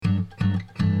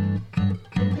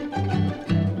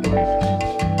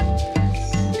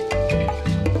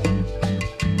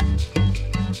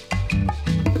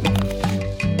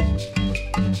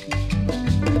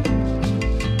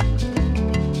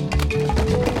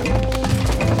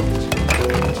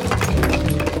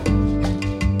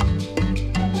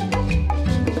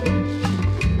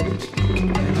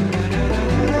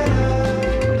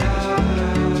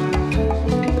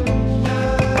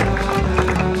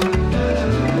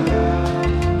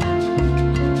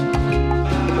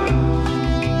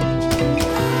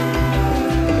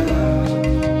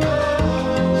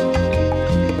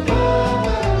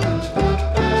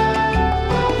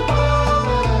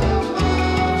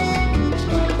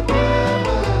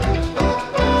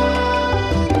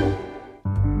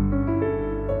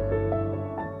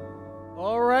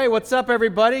what's up,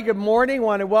 everybody? Good morning.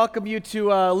 Want to welcome you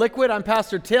to Liquid. I'm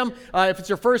Pastor Tim. If it's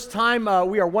your first time,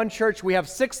 we are one church. We have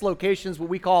 6 locations, what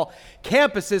we call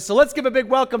campuses. So let's give a big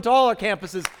welcome to all our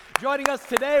campuses joining us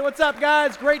today. What's up,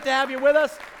 guys? Great to have you with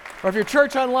us. Or if you're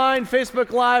church online,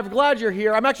 Facebook Live, glad you're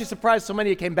here. I'm actually surprised so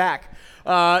many came back.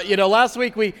 Last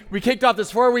week we kicked off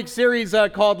this 4-week series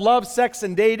called Love, Sex,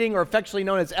 and Dating, or affectionately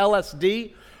known as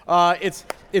LSD.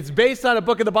 It's based on a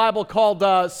book of the Bible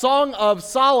called Song of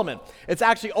Solomon. It's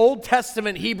actually Old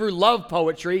Testament Hebrew love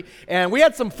poetry, and we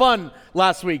had some fun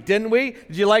last week, didn't we?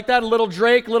 Did you like that? A little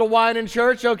Drake, a little wine in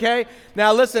church, okay?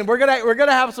 Now listen, we're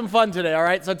gonna have some fun today, all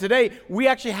right? So today we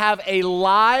actually have a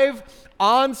live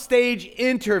on-stage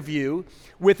interview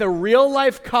with a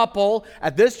real-life couple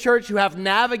at this church who have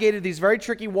navigated these very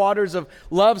tricky waters of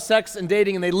love, sex, and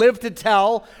dating, and they live to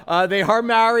tell. They are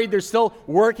married. They're still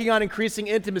working on increasing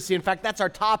intimacy. In fact, that's our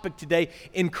topic today,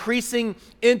 increasing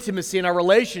intimacy in our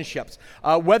relationships.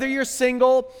 Whether you're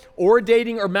single or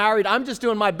dating or married, I'm just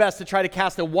doing my best to try to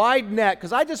cast a wide net,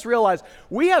 because I just realized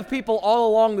we have people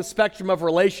all along the spectrum of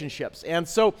relationships. And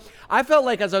so I felt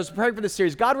like as I was preparing for this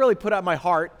series, God really put out my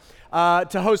heart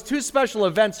to host 2 special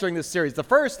events during this series. The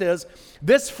first is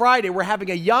this Friday, we're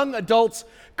having a young adults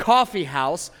coffee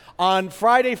house on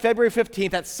Friday, February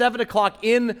 15th at 7 o'clock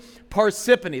in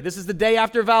Parsippany. This is the day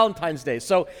after Valentine's Day.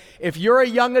 So if you're a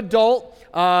young adult,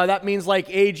 that means like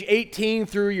age 18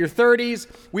 through your 30s,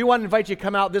 we want to invite you to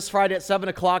come out this Friday at 7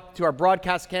 o'clock to our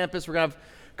broadcast campus. We're going to have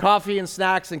coffee and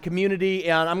snacks and community,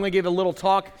 and I'm going to give a little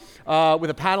talk with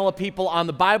a panel of people on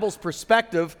the Bible's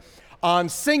perspective on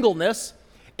singleness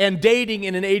and dating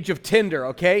in an age of Tinder,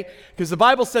 okay? Because the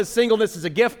Bible says singleness is a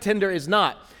gift, Tinder is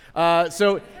not.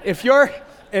 So if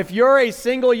you're a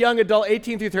single young adult,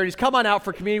 18 through 30s, come on out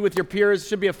for community with your peers. It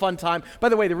should be a fun time. By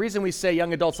the way, the reason we say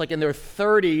young adults like in their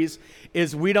 30s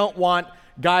is we don't want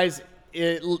guys,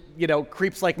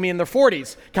 creeps like me in their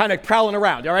 40s kind of prowling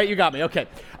around. All right, you got me. Okay.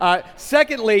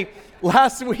 Secondly,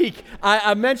 last week,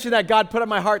 I mentioned that God put on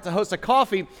my heart to host a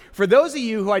coffee for those of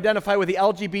you who identify with the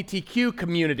LGBTQ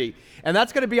community. And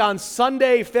that's going to be on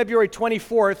Sunday, February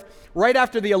 24th, right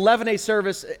after the 11 a.m.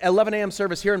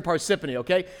 service here in Parsippany,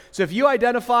 okay? So if you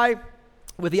identify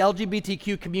with the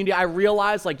LGBTQ community, I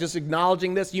realize, like just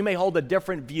acknowledging this, you may hold a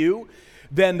different view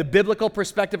than the biblical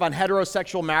perspective on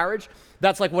heterosexual marriage.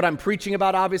 That's like what I'm preaching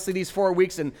about, obviously, these 4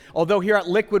 weeks. And although here at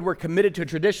Liquid, we're committed to a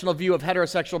traditional view of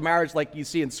heterosexual marriage like you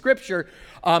see in Scripture,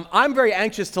 I'm very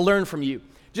anxious to learn from you,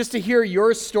 just to hear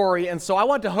your story. And so I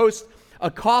want to host a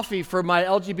coffee for my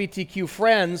LGBTQ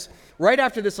friends right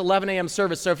after this 11 a.m.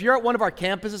 service. So if you're at one of our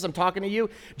campuses, I'm talking to you,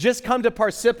 just come to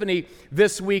Parsippany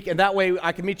this week, and that way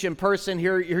I can meet you in person,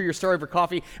 hear your story over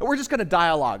coffee, and we're just going to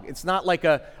dialogue. It's not like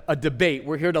a debate.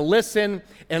 We're here to listen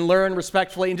and learn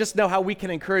respectfully and just know how we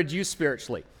can encourage you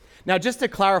spiritually. Now, just to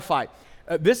clarify,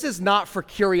 this is not for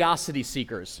curiosity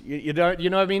seekers. You know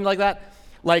what I mean like that?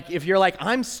 Like if you're like,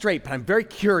 I'm straight, but I'm very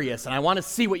curious, and I want to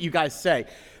see what you guys say.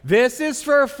 This is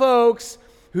for folks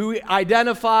who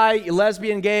identify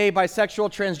lesbian, gay,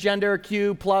 bisexual, transgender,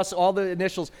 Q+, all the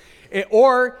initials,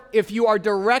 or if you are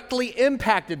directly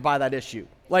impacted by that issue.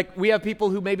 Like we have people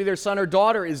who maybe their son or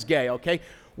daughter is gay, okay?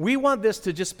 We want this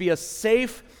to just be a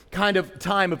safe kind of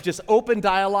time of just open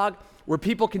dialogue where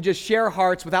people can just share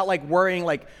hearts without like worrying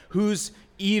like who's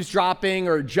eavesdropping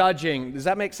or judging. Does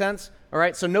that make sense? All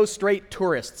right, so no straight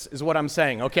tourists is what I'm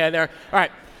saying, okay? There. All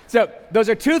right. So those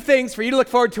are 2 things for you to look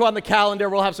forward to on the calendar.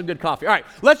 We'll have some good coffee. All right,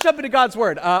 let's jump into God's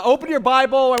Word. Open your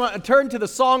Bible. I want to turn to the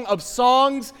Song of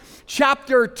Songs,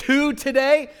 chapter 2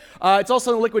 today. It's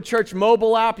also in the Liquid Church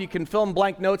mobile app. You can fill in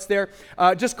blank notes there.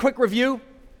 Just quick review.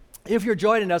 If you're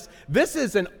joining us, this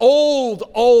is an old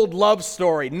love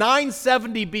story.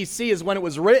 970 BC is when it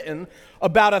was written,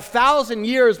 about 1,000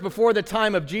 years before the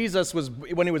time of Jesus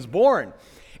when he was born.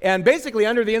 And basically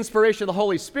under the inspiration of the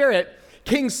Holy Spirit,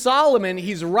 King Solomon,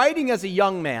 he's writing as a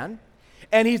young man,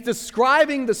 and he's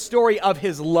describing the story of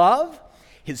his love,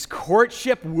 his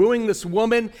courtship, wooing this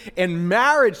woman, and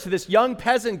marriage to this young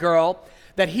peasant girl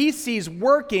that he sees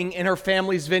working in her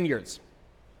family's vineyards.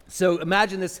 So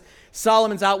imagine this,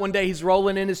 Solomon's out one day, he's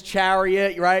rolling in his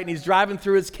chariot, right, and he's driving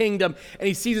through his kingdom, and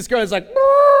he sees this girl, and he's like,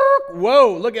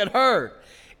 whoa, look at her.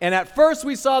 And at first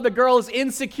we saw the girl is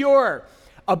insecure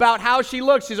about how she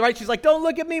looks. She's like, don't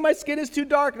look at me, my skin is too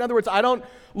dark. In other words, I don't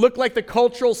look like the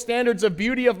cultural standards of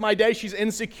beauty of my day. She's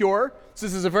insecure. So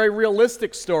this is a very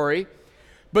realistic story.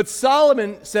 But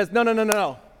Solomon says,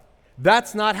 no.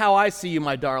 That's not how I see you,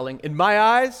 my darling. In my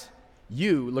eyes,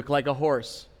 you look like a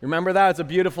horse. Remember that? It's a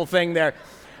beautiful thing there.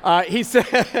 He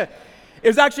said, It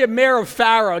was actually a mayor of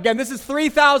Pharaoh. Again, this is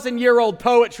 3,000-year-old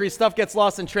poetry. Stuff gets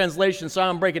lost in translation, so I'm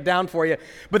going to break it down for you.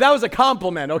 But that was a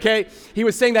compliment, okay? He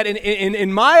was saying that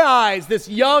in my eyes, this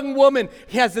young woman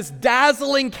has this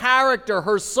dazzling character.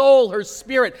 Her soul, her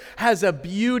spirit has a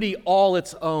beauty all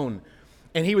its own.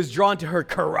 And he was drawn to her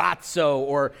carazzo,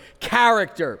 or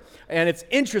character. And it's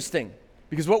interesting,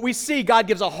 because what we see, God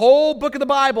gives a whole book of the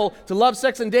Bible to love,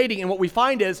 sex, and dating. And what we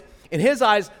find is, in his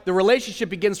eyes, the relationship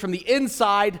begins from the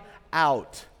inside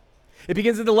out. It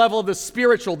begins at the level of the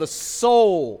spiritual, the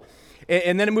soul,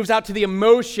 and then it moves out to the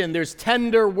emotion. There's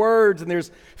tender words and there's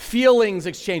feelings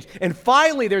exchanged. And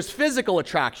finally, there's physical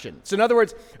attraction. So in other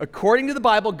words, according to the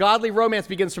Bible, godly romance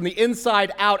begins from the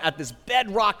inside out at this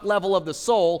bedrock level of the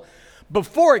soul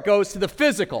before it goes to the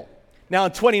physical. Now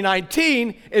in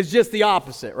 2019, it's just the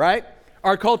opposite, right?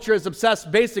 Our culture is obsessed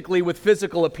basically with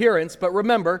physical appearance, but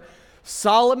remember,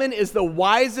 Solomon is the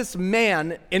wisest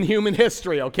man in human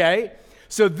history, okay?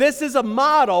 So this is a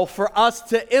model for us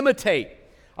to imitate.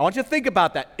 I want you to think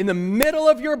about that. In the middle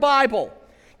of your Bible,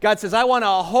 God says, I want a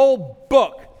whole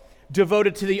book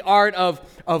devoted to the art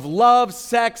of love,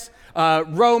 sex,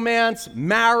 romance,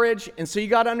 marriage. And so you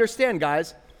got to understand,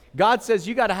 guys, God says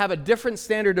you got to have a different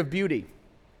standard of beauty.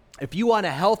 If you want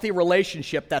a healthy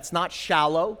relationship that's not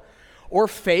shallow or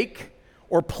fake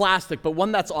or plastic, but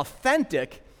one that's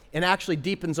authentic, and actually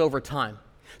deepens over time.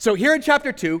 So here in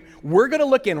chapter 2, we're going to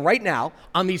look in right now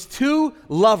on these two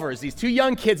lovers, these two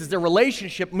young kids, as their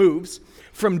relationship moves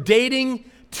from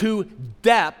dating to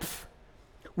depth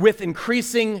with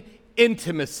increasing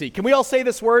intimacy. Can we all say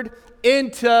this word?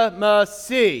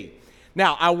 Intimacy.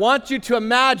 Now, I want you to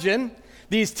imagine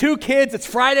these two kids, it's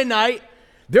Friday night,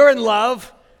 they're in love,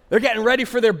 they're getting ready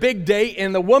for their big date,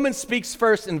 and the woman speaks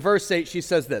first in verse 8. She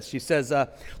says this, she says,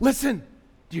 listen,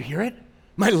 do you hear it?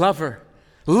 My lover,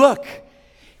 look,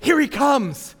 here he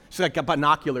comes. She's like got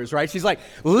binoculars, right? She's like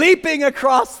leaping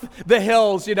across the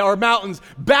hills, or mountains,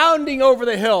 bounding over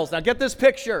the hills. Now get this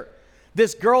picture.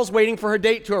 This girl's waiting for her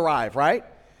date to arrive, right?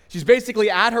 She's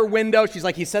basically at her window. She's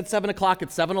like, he said 7 o'clock,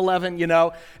 it's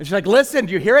 7:11, And she's like, listen,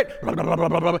 do you hear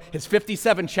it? His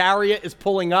 57 Chariot is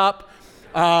pulling up.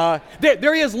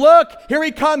 There he is, look, here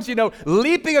he comes,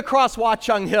 leaping across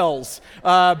Watchung Hills,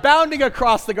 bounding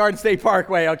across the Garden State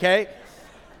Parkway, okay?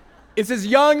 It's his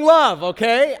young love,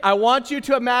 okay? I want you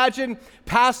to imagine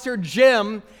Pastor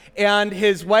Jim and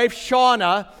his wife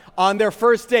Shauna on their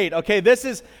first date, okay? This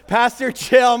is Pastor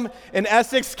Jim in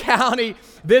Essex County.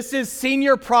 This is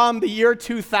senior prom the year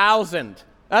 2000.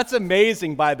 That's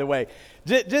amazing, by the way.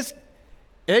 Just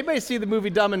anybody see the movie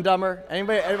Dumb and Dumber?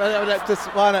 Anybody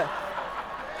just want to...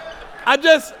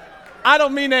 I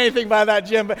don't mean anything by that,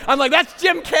 Jim, but I'm like, that's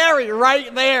Jim Carrey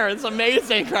right there. It's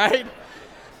amazing, right?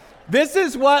 This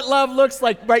is what love looks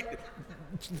like, right?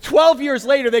 12 years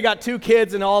later, they got 2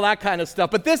 kids and all that kind of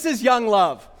stuff. But this is young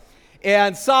love.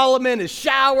 And Solomon is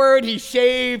showered, he's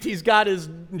shaved, he's got his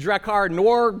Drakkar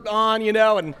Noir on,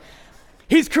 and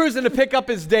he's cruising to pick up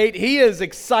his date. He is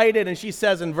excited, and she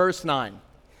says in verse 9,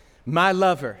 my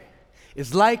lover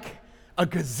is like a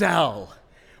gazelle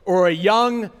or a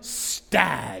young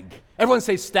stag. Everyone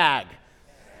say stag.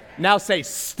 Now say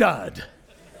stud,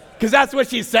 because that's what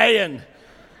she's saying.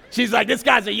 She's like, this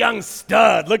guy's a young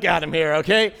stud. Look at him here,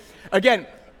 okay? Again,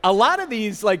 a lot of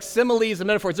these like similes and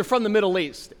metaphors are from the Middle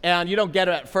East, and you don't get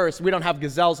it at first. We don't have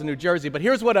gazelles in New Jersey, but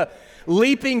here's what a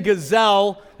leaping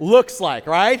gazelle looks like,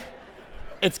 right?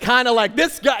 It's kind of like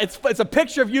this guy. It's a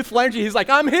picture of youthful energy. He's like,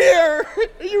 I'm here.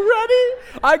 Are you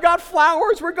ready? I got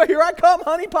flowers. Here I come,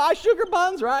 honey pie, sugar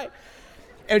buns, right?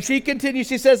 And she continues.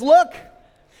 She says, look,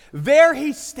 there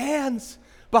he stands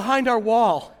behind our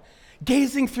wall,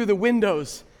 gazing through the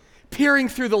windows, peering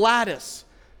through the lattice.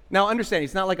 Now, understand,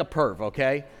 he's not like a perv,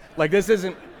 okay? Like, this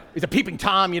isn't, he's a peeping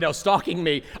Tom, stalking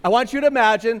me. I want you to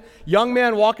imagine, young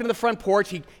man walking to the front porch.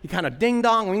 He kind of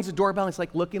ding-dong, rings the doorbell. He's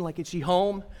like looking like, is she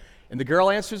home? And the girl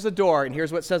answers the door, and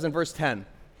here's what it says in verse 10.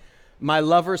 My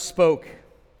lover spoke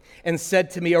and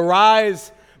said to me,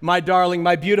 arise, my darling,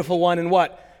 my beautiful one, and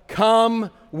what? Come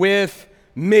with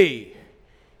me.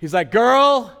 He's like,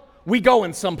 girl, we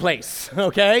going someplace,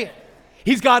 okay?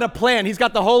 He's got a plan. He's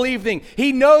got the whole evening.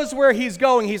 He knows where he's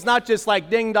going. He's not just like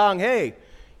ding dong, hey,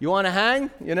 you want to hang?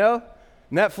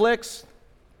 Netflix,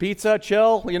 pizza,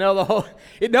 chill, the whole.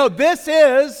 No, this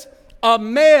is a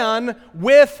man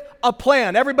with a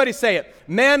plan. Everybody say it.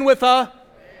 Man with a.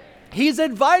 He's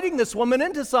inviting this woman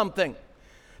into something.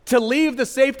 To leave the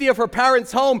safety of her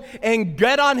parents' home and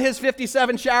get on his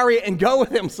 57 Chariot and go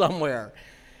with him somewhere.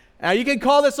 Now, you can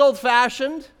call this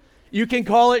old-fashioned. You can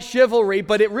call it chivalry,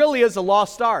 but it really is a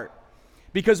lost art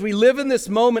because we live in this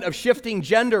moment of shifting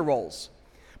gender roles.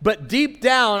 But deep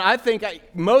down, I think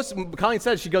Colleen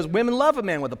says, she goes, women love a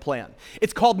man with a plan.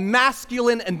 It's called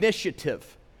masculine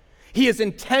initiative. He is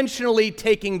intentionally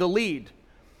taking the lead.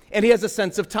 And he has a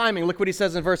sense of timing. Look what he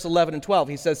says in verse 11 and 12.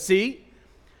 He says, see,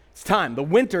 it's time. The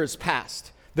winter is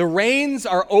past. The rains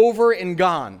are over and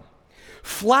gone.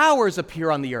 Flowers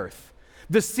appear on the earth.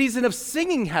 The season of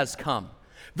singing has come.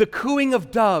 The cooing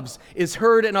of doves is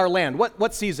heard in our land.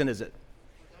 What season is it?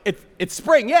 It's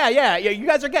spring. Yeah. You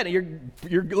guys are getting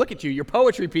it. You're look at you. You're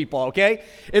poetry people, okay?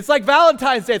 It's like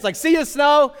Valentine's Day. It's like, see you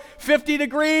snow, 50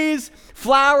 degrees,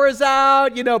 flowers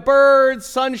out, birds,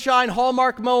 sunshine,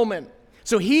 hallmark moment.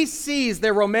 So he sees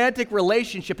their romantic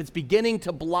relationship. It's beginning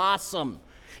to blossom.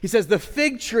 He says the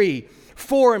fig tree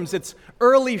forms its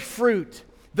early fruit.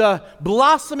 The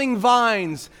blossoming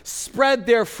vines spread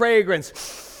their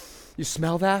fragrance. You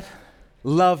smell that?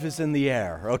 Love is in the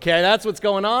air, okay? That's what's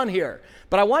going on here.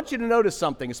 But I want you to notice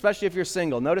something, especially if you're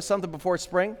single. Notice something before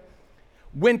spring.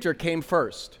 Winter came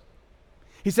first.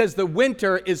 He says the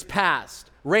winter is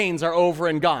past. Rains are over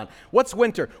and gone. What's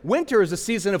winter? Winter is a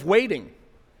season of waiting.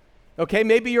 Okay,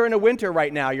 maybe you're in a winter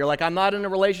right now. You're like, I'm not in a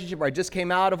relationship, or I just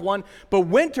came out of one. But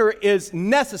winter is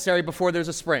necessary before there's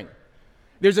a spring.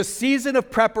 There's a season of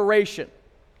preparation.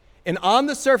 And on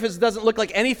the surface, it doesn't look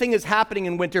like anything is happening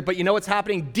in winter, but you know what's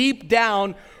happening? Deep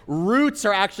down, roots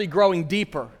are actually growing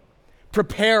deeper,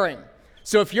 preparing.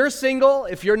 So if you're single,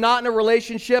 if you're not in a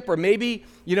relationship, or maybe,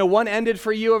 one ended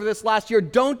for you over this last year,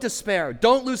 don't despair.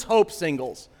 Don't lose hope,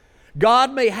 singles.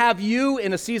 God may have you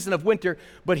in a season of winter,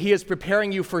 but he is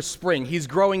preparing you for spring. He's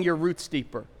growing your roots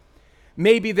deeper.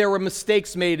 Maybe there were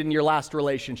mistakes made in your last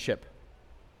relationship.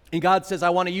 And God says, I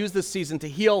want to use this season to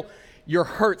heal your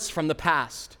hurts from the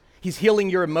past. He's healing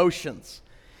your emotions.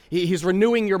 He's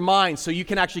renewing your mind so you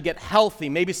can actually get healthy,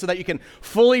 maybe so that you can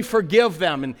fully forgive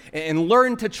them and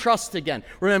learn to trust again.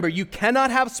 Remember, you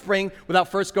cannot have spring without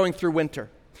first going through winter.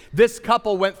 This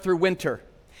couple went through winter,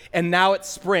 and now it's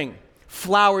spring.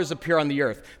 Flowers appear on the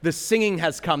earth. The singing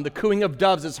has come. The cooing of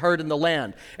doves is heard in the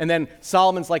land. And then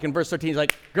Solomon's like in verse 13, he's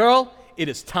like, girl, it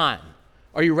is time.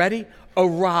 Are you ready?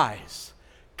 Arise.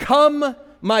 Come,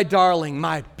 my darling,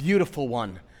 my beautiful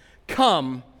one.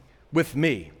 Come with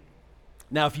me.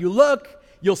 Now, if you look,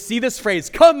 you'll see this phrase,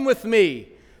 come with me,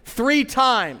 3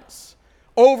 times.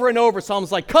 Over and over,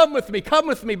 Solomon's like, come with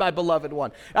me, my beloved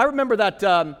one. I remember that,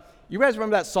 you guys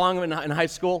remember that song in high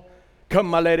school? Come,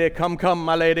 my lady, come,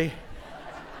 my lady.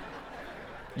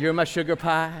 You're my sugar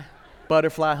pie,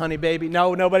 butterfly, honey baby.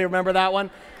 No, nobody remember that one?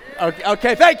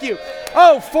 Okay, thank you.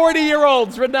 Oh,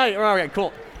 40-year-olds, Renee. All right,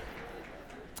 cool.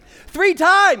 3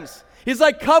 times. He's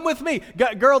like, come with me.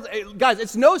 Girls, guys,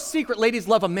 it's no secret ladies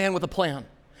love a man with a plan.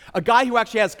 A guy who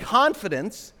actually has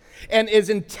confidence and is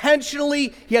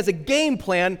he has a game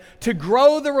plan to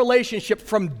grow the relationship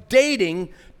from dating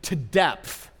to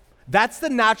depth. That's the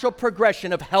natural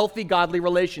progression of healthy, godly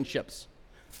relationships.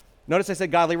 Notice I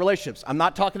said godly relationships. I'm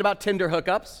not talking about Tinder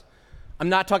hookups. I'm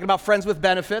not talking about friends with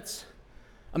benefits.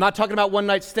 I'm not talking about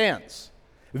one-night stands.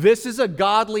 This is a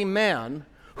godly man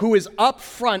who is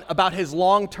upfront about his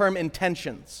long-term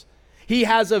intentions. He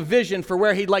has a vision for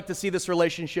where he'd like to see this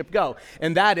relationship go,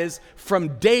 and that is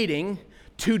from dating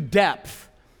to depth.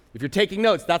 If you're taking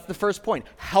notes, that's the first point.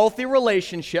 Healthy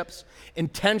relationships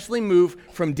intentionally move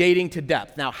from dating to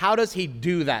depth. Now, how does he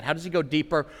do that? How does he go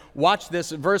deeper? Watch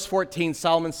this. Verse 14,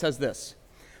 Solomon says this.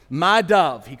 My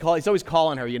dove, he's always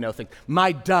calling her,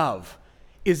 my dove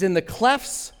is in the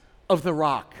clefts of the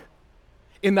rock,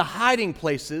 in the hiding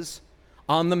places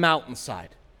on the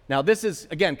mountainside. Now, this is,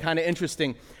 again, kind of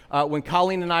interesting. When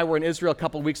Colleen and I were in Israel a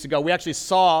couple of weeks ago, we actually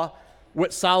saw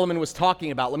what Solomon was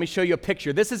talking about. Let me show you a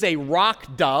picture. This is a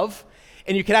rock dove,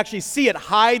 and you can actually see it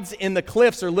hides in the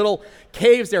cliffs or little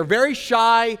caves. They're very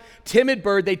shy, timid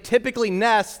bird. They typically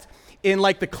nest in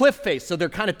like the cliff face, so they're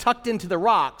kind of tucked into the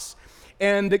rocks.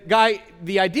 And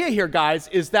the idea here, guys,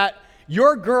 is that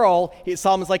your girl,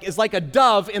 Solomon's like, is like a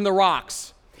dove in the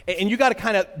rocks. And you got to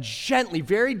kind of gently,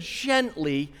 very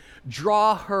gently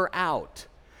draw her out.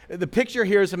 The picture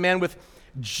here is a man with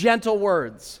gentle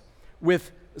words,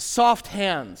 with soft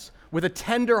hands, with a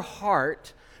tender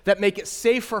heart that make it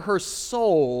safe for her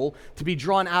soul to be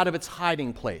drawn out of its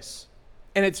hiding place.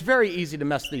 And it's very easy to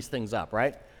mess these things up,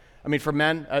 right? I mean, for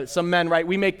men, some men, right,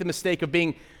 we make the mistake of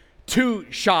being too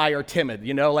shy or timid,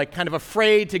 like kind of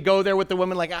afraid to go there with the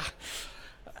woman, like,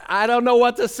 I don't know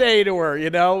what to say to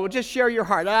her, just share your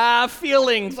heart,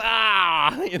 feelings,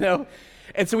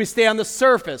 And so we stay on the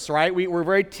surface, right? We're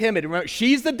very timid. Remember,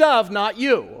 she's the dove, not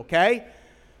you, okay?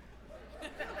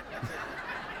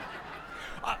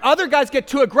 Other guys get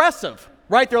too aggressive,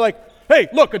 right? They're like, hey,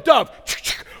 look, a dove.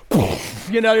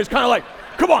 It's kind of like,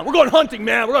 come on, we're going hunting,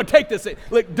 man. We're going to take this thing.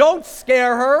 Like, don't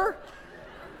scare her.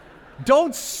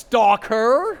 Don't stalk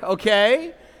her,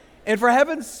 okay? And for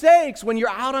heaven's sakes, when you're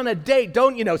out on a date,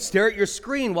 don't, stare at your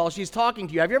screen while she's talking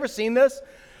to you. Have you ever seen this?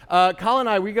 Colin and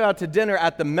I, we go out to dinner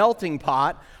at the Melting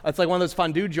Pot. It's like one of those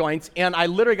fondue joints. And I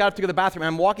literally got up to go to the bathroom. And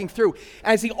I'm walking through.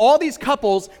 And I see all these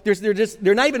couples,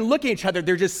 they're not even looking at each other.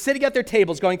 They're just sitting at their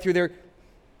tables going through their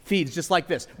feeds just like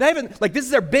this. Not even, like this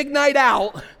is their big night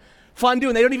out fondue.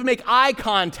 And they don't even make eye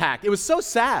contact. It was so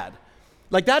sad.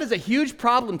 Like that is a huge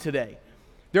problem today.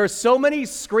 There are so many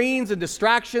screens and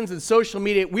distractions and social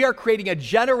media. We are creating a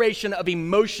generation of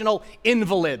emotional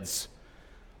invalids.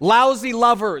 Lousy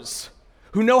lovers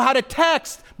who know how to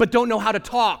text but don't know how to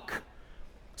talk.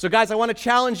 So guys, I want to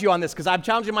challenge you on this because I'm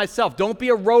challenging myself. Don't be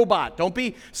a robot. Don't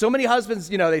be, so many husbands,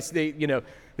 they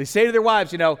say to their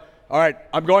wives, all right,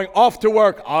 I'm going off to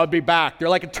work. I'll be back. They're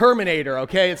like a Terminator,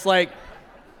 okay? It's like,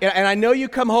 and I know you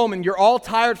come home and you're all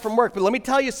tired from work, but let me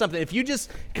tell you something. If you just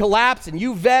collapse and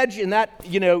you veg in that,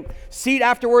 seat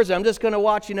afterwards, I'm just going to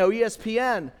watch,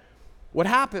 ESPN, what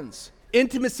happens?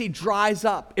 Intimacy dries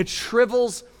up. It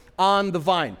shrivels on the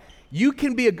vine. You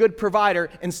can be a good provider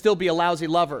and still be a lousy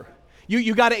lover.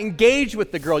 You got to engage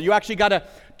with the girl. You actually got to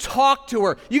talk to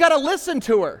her. You got to listen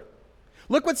to her.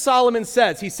 Look what Solomon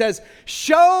says. He says,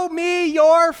 show me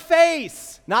your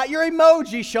face, not your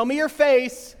emoji. Show me your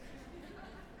face.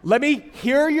 Let me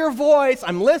hear your voice.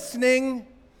 I'm listening.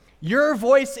 Your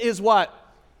voice is what?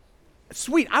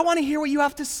 Sweet. I want to hear what you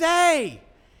have to say.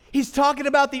 He's talking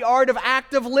about the art of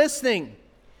active listening.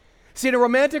 See, in a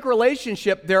romantic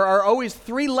relationship, there are always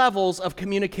 3 levels of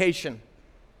communication.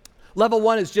 Level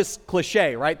 1 is just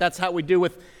cliche, right? That's how we do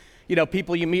with,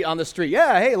 people you meet on the street.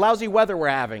 Yeah, hey, lousy weather we're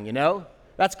having,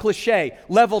 That's cliche.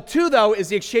 Level 2, though, is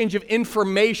the exchange of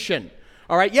information.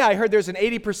 All right, yeah, I heard there's an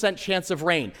 80% chance of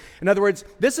rain. In other words,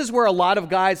 this is where a lot of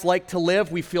guys like to live.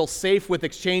 We feel safe with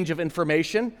exchange of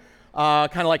information.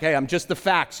 Kind of like, hey, I'm just the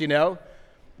facts,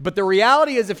 But the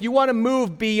reality is if you want to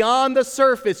move beyond the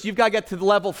surface, you've got to get to the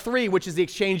level 3, which is the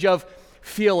exchange of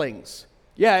feelings.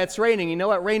 Yeah, it's raining. You know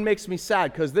what? Rain makes me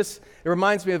sad because it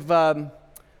reminds me of the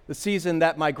season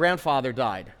that my grandfather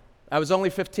died. I was only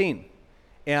 15,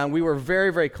 and we were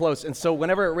very, very close. And so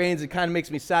whenever it rains, it kind of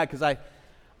makes me sad because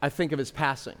I think of his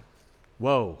passing.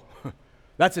 Whoa,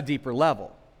 that's a deeper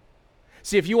level.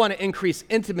 See, if you want to increase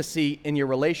intimacy in your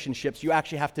relationships, you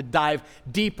actually have to dive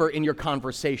deeper in your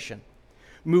conversation.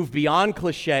 Move beyond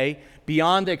cliche,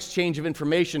 beyond the exchange of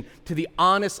information, to the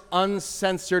honest,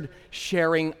 uncensored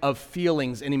sharing of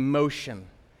feelings and emotion.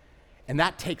 And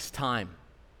that takes time.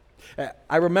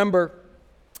 I remember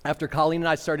after Colleen and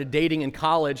I started dating in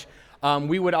college,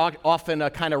 we would often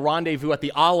kind of rendezvous at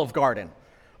the Olive Garden.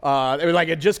 It was like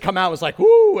it just come out. It was like,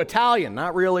 woo, Italian.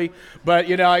 Not really, but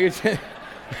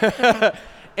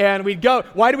and we'd go.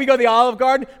 Why do we go to the Olive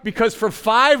Garden? Because for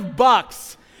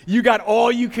 $5, you got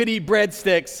all you could eat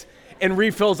breadsticks and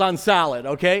refills on salad.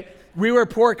 Okay, we were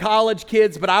poor college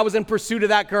kids, but I was in pursuit of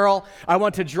that girl. I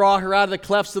wanted to draw her out of the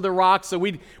clefts of the rock. So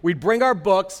we'd bring our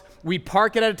books, we'd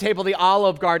park it at a table at the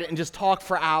Olive Garden, and just talk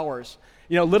for hours.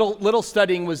 Little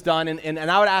studying was done, and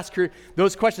I would ask her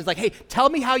those questions like, hey, tell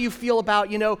me how you feel about,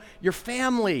 your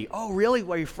family. Oh, really?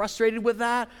 Are you frustrated with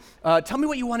that? Tell me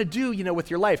what you want to do, with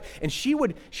your life. And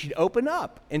she'd open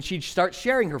up, and she'd start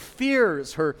sharing her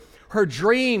fears, her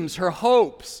dreams, her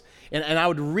hopes. And I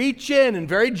would reach in and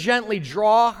very gently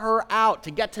draw her out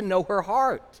to get to know her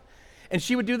heart. And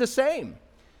she would do the same.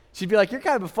 She'd be like, you're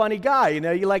kind of a funny guy,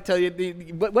 you like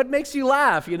to, what makes you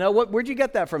laugh, where'd you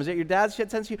get that from? Is it your dad's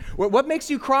shit sense of humor? What makes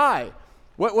you cry?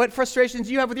 What frustrations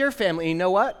do you have with your family? And you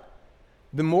know what?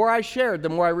 The more I shared, the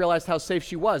more I realized how safe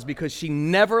she was because she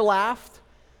never laughed,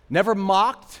 never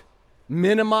mocked,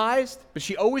 minimized, but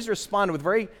she always responded with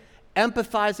very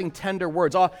empathizing, tender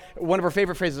words. One of her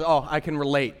favorite phrases, I can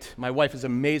relate. My wife is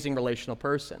an amazing relational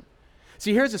person.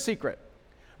 See, here's a secret.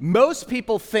 Most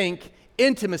people think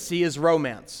intimacy is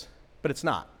romance, but it's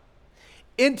not.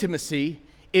 Intimacy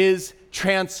is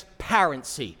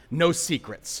transparency, no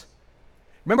secrets.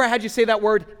 Remember I had you say that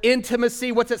word,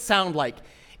 intimacy? What's it sound like?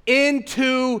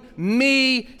 Into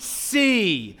me,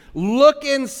 see. Look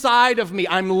inside of me.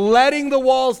 I'm letting the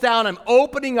walls down. I'm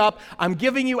opening up. I'm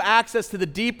giving you access to the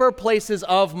deeper places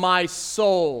of my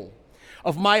soul,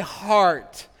 of my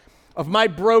heart, of my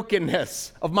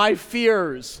brokenness, of my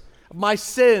fears, of my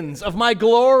sins, of my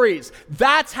glories.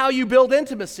 That's how you build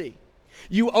intimacy.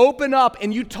 You open up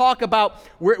and you talk about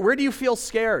where do you feel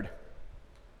scared?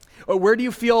 Or where do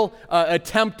you feel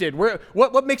tempted?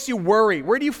 What makes you worry?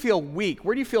 Where do you feel weak?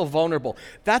 Where do you feel vulnerable?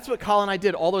 That's what Colin and I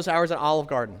did all those hours at Olive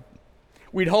Garden.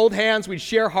 We'd hold hands, we'd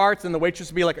share hearts, and the waitress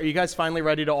would be like, are you guys finally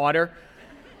ready to order?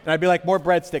 And I'd be like, more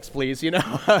breadsticks, please, you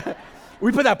know.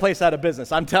 We put that place out of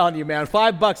business. I'm telling you, man,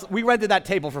 $5. We rented that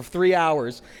table for 3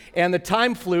 hours, and the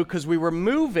time flew because we were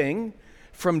moving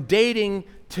from dating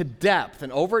to depth.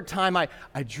 And over time, I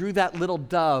drew that little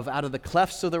dove out of the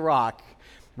clefts of the rock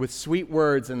with sweet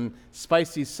words and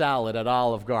spicy salad at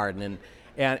Olive Garden.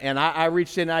 And I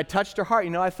reached in and I touched her heart.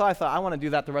 You know, I thought, I want to do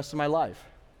that the rest of my life.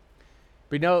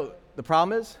 But you know, the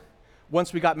problem is,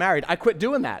 once we got married, I quit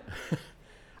doing that.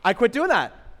 I quit doing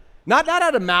that. Not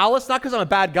out of malice, not because I'm a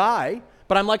bad guy,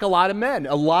 but I'm like a lot of men.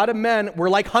 A lot of men, we're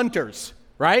like hunters,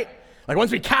 right? Like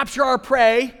once we capture our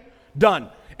prey, done.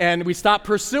 And we stop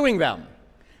pursuing them.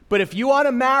 But if you want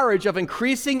a marriage of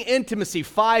increasing intimacy,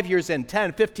 5 years in,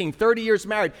 10, 15, 30 years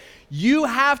married, you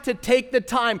have to take the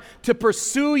time to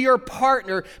pursue your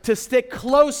partner, to stick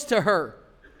close to her.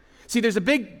 See, there's a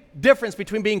big difference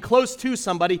between being close to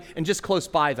somebody and just close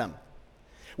by them.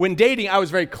 When dating, I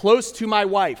was very close to my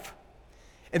wife.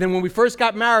 And then when we first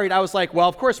got married, I was like, well,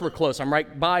 of course we're close. I'm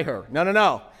right by her.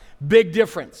 No. Big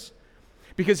difference.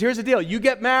 Because here's the deal. You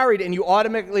get married and you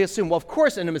automatically assume, well, of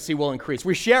course intimacy will increase.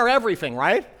 We share everything,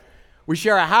 right? We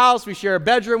share a house, we share a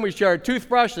bedroom, we share a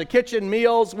toothbrush, the kitchen,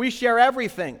 meals. We share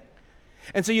everything.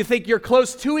 And so you think you're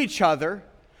close to each other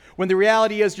when the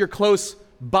reality is you're close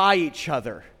by each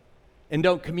other and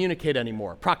don't communicate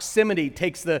anymore. Proximity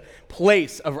takes the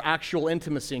place of actual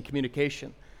intimacy and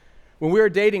communication. When we were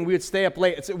dating, we would stay up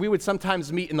late. We would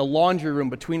sometimes meet in the laundry room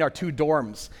between our 2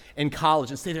 dorms in college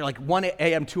and stay there like 1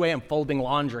 a.m., 2 a.m. folding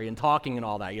laundry and talking and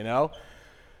all that, you know?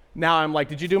 Now I'm like,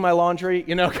 did you do my laundry?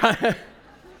 You know, kind of.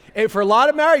 And for a lot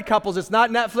of married couples, it's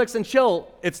not Netflix and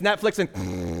chill. It's Netflix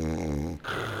and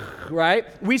right?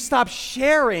 We stop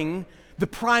sharing the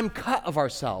prime cut of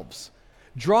ourselves,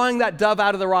 drawing that dove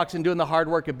out of the rocks and doing the hard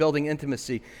work of building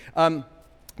intimacy.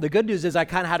 The good news is I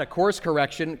kind of had a course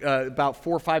correction about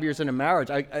 4 or 5 years into marriage.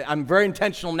 I'm very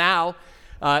intentional now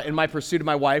in my pursuit of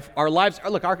my wife. Our lives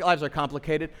are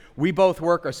complicated. We both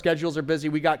work. Our schedules are busy.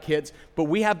 We got kids. But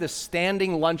we have this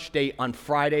standing lunch date on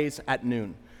Fridays at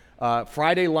noon.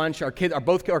 Friday lunch,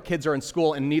 both our kids are in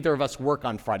school, and neither of us work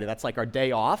on Friday. That's like our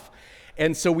day off.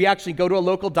 And so we actually go to a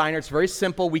local diner. It's very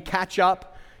simple. We catch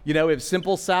up. You know, we have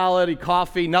simple salad,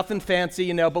 coffee, nothing fancy,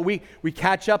 you know, but we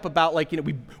catch up about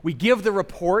we give the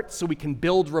report so we can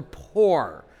build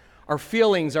rapport. Our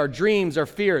feelings, our dreams, our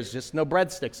fears, just no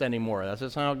breadsticks anymore. That's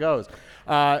just how it goes.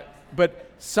 But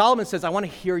Solomon says, I want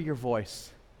to hear your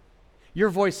voice. Your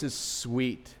voice is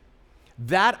sweet.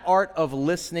 That art of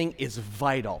listening is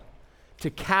vital to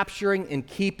capturing and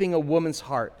keeping a woman's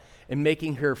heart and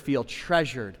making her feel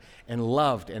treasured and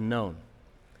loved and known.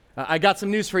 I got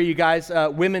some news for you guys.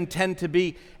 Women tend to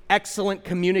be excellent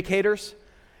communicators,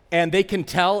 and they can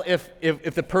tell if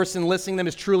the person listening to them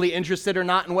is truly interested or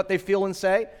not in what they feel and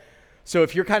say. So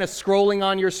if you're kind of scrolling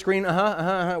on your screen,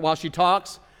 while she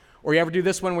talks, or you ever do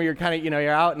this one where you're kind of,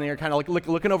 you're out and you're kind of like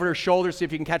looking over her shoulder, see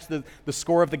if you can catch the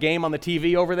score of the game on the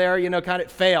TV over there, kind of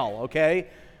fail, okay?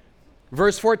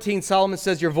 Verse 14, Solomon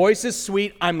says, your voice is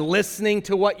sweet. I'm listening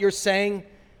to what you're saying.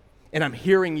 And I'm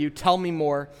hearing you. Tell me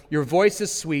more. Your voice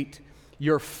is sweet.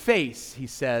 Your face, he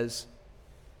says,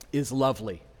 is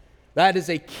lovely. That is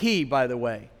a key, by the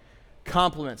way.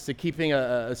 Compliments to keeping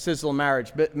a sizzle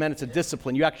marriage. But man, it's a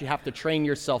discipline. You actually have to train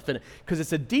yourself in it because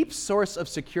it's a deep source of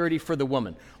security for the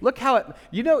woman. Look how it,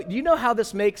 you know how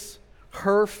this makes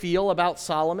her feel about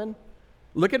Solomon?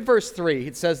 Look at verse 3.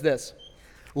 It says this,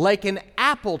 like an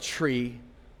apple tree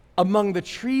among the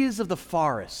trees of the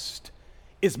forest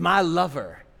is my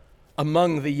lover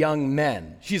among the young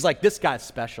men. She's like, this guy's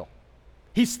special.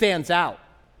 He stands out.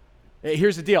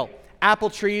 Here's the deal. Apple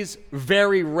trees,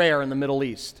 very rare in the Middle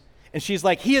East. And she's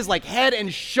like, he is like head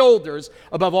and shoulders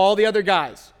above all the other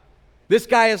guys. This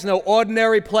guy is no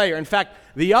ordinary player. In fact,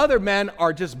 the other men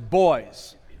are just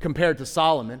boys compared to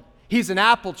Solomon. He's an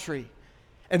apple tree.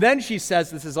 And then she says,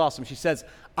 this is awesome. She says,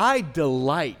 I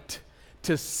delight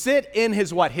to sit in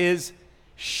his what? His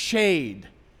shade.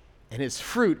 And his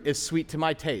fruit is sweet to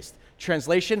my taste.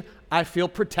 Translation, I feel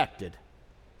protected.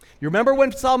 You remember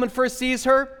when Solomon first sees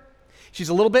her? She's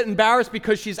a little bit embarrassed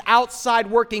because she's outside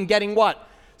working getting what?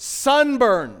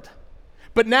 Sunburned.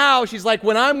 But now she's like,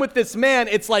 when I'm with this man,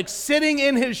 it's like sitting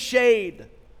in his shade.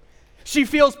 She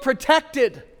feels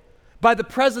protected by the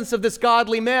presence of this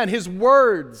godly man. His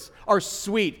words are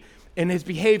sweet and his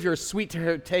behavior is sweet to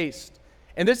her taste.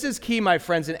 And this is key, my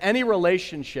friends, in any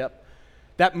relationship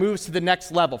that moves to the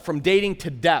next level, from dating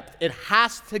to depth. It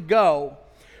has to go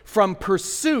from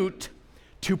pursuit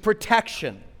to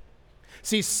protection.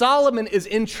 See, Solomon is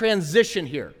in transition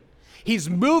here. He's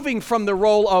moving from the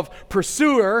role of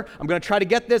pursuer, I'm going to try to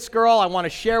get this girl, I want to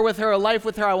share with her a life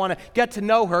with her, I want to get to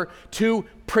know her, to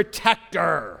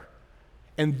protector.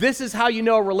 And this is how you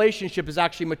know a relationship is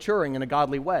actually maturing in a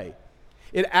godly way.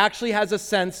 It actually has a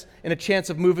sense and a chance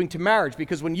of moving to marriage,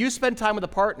 because when you spend time with a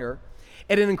partner,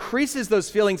 and it increases those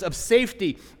feelings of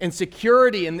safety and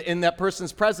security in that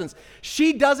person's presence.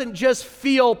 She doesn't just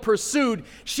feel pursued,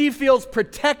 she feels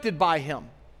protected by him.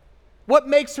 What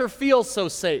makes her feel so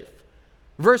safe?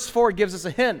 Verse 4 gives us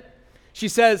a hint. She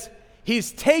says,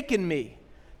 he's taken me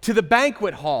to the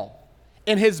banquet hall,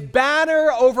 and his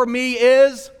banner over me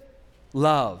is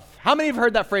love. How many have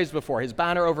heard that phrase before? His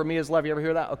banner over me is love. You ever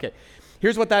hear that? Okay.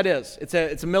 Here's what that is.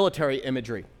 It's a military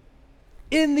imagery.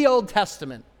 In the Old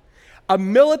Testament, a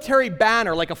military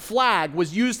banner, like a flag,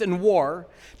 was used in war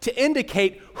to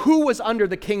indicate who was under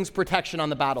the king's protection on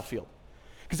the battlefield.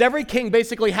 Because every king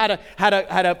basically had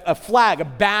a flag, a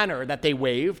banner that they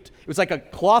waved. It was like a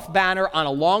cloth banner on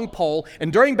a long pole.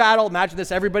 And during battle, imagine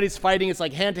this, everybody's fighting. It's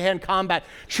like hand-to-hand combat.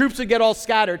 Troops would get all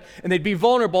scattered, and they'd be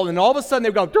vulnerable. And all of a sudden,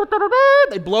 they'd go,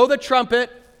 they'd blow the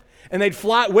trumpet, and they'd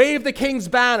wave the king's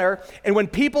banner. And when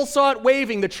people saw it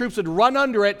waving, the troops would run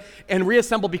under it and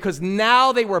reassemble, because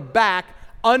now they were back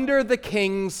under the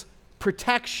king's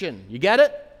protection. You get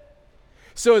it?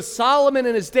 So as Solomon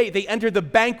and his date, they entered the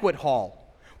banquet hall,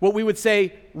 what we would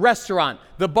say restaurant,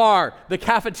 the bar, the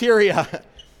cafeteria.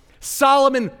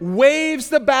 Solomon waves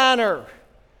the banner.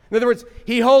 In other words,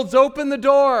 he holds open the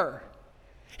door.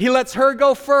 He lets her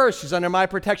go first. She's under my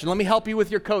protection. Let me help you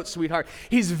with your coat, sweetheart.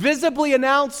 He's visibly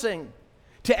announcing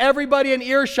to everybody in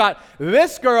earshot,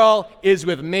 this girl is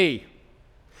with me.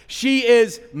 She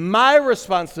is my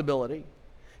responsibility.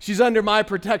 She's under my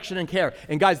protection and care.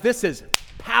 And guys, this is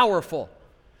powerful.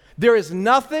 There is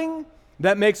nothing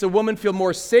that makes a woman feel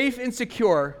more safe and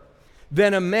secure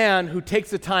than a man who takes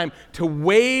the time to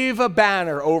wave a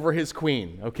banner over his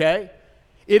queen, okay?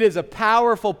 It is a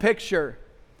powerful picture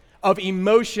of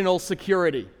emotional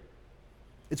security.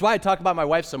 It's why I talk about my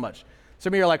wife so much.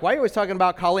 Some of you are like, why are you always talking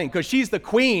about Colleen? Because she's the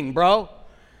queen, bro.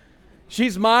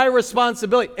 She's my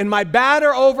responsibility. And my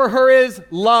banner over her is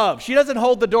love. She doesn't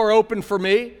hold the door open for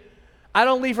me. I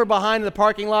don't leave her behind in the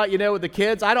parking lot, with the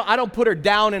kids. I don't put her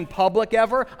down in public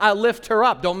ever. I lift her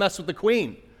up. Don't mess with the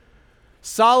queen.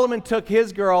 Solomon took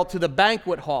his girl to the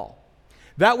banquet hall.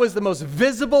 That was the most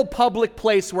visible public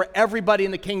place where everybody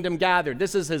in the kingdom gathered.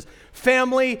 This is his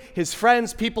family, his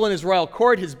friends, people in his royal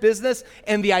court, his business.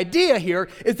 And the idea here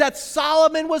is that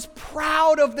Solomon was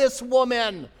proud of this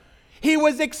woman. He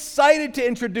was excited to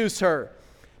introduce her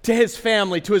to his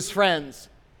family, to his friends.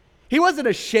 He wasn't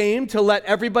ashamed to let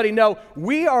everybody know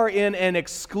we are in an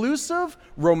exclusive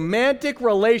romantic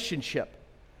relationship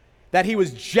that he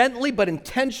was gently but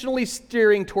intentionally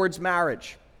steering towards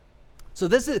marriage. So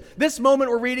this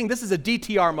moment we're reading, this is a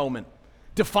DTR moment.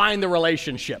 Define the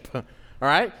relationship, all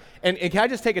right? And can I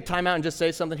just take a time out and just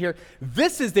say something here?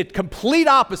 This is the complete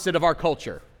opposite of our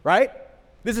culture, right?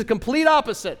 This is complete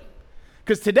opposite.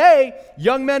 Because today,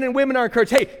 young men and women are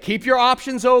encouraged, hey, keep your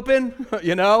options open,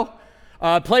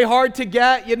 play hard to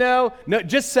get, no,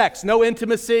 just sex, no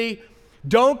intimacy.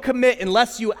 Don't commit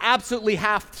unless you absolutely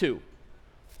have to.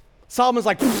 Solomon's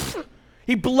like,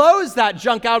 he blows that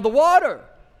junk out of the water.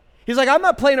 He's like, I'm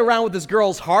not playing around with this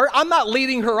girl's heart. I'm not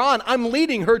leading her on. I'm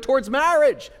leading her towards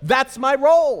marriage. That's my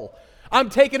role. I'm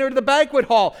taking her to the banquet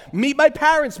hall. Meet my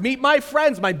parents. Meet my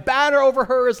friends. My banner over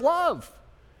her is love.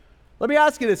 Let me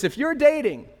ask you this. If you're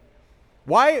dating,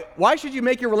 why should you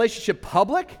make your relationship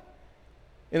public?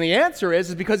 And the answer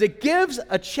is because it gives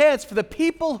a chance for the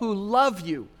people who love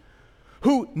you,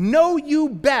 who know you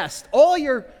best, all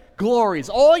your glories,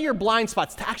 all your blind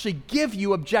spots, to actually give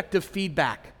you objective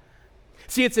feedback.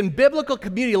 See, it's in biblical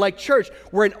community like church,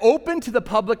 where an open to the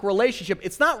public relationship,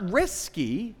 it's not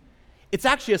risky, it's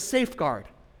actually a safeguard.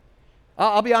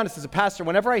 I'll be honest, as a pastor,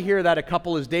 whenever I hear that a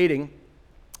couple is dating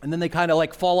and then they kind of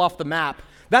like fall off the map,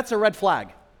 that's a red flag.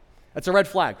 That's a red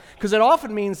flag. Because it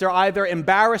often means they're either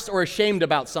embarrassed or ashamed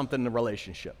about something in the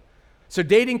relationship. So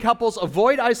dating couples,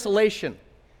 avoid isolation.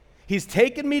 He's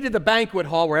taken me to the banquet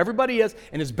hall where everybody is,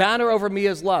 and his banner over me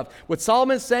is love. What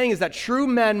Solomon's saying is that true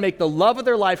men make the love of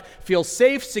their life feel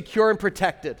safe, secure, and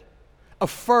protected,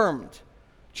 affirmed,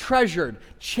 treasured,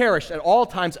 cherished at all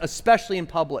times, especially in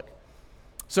public.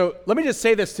 So let me just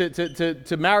say this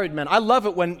to married men. I love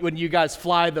it when you guys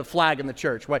fly the flag in the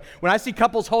church. When I see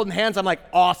couples holding hands, I'm like,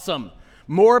 awesome.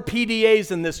 More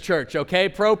PDAs in this church, okay?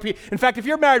 In fact, if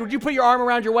you're married, would you put your arm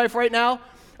around your wife right now?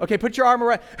 Okay, put your arm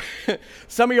around.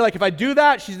 Some of you are like, if I do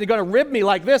that, she's going to rib me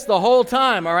like this the whole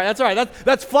time, all right? That's all right.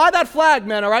 That's fly that flag,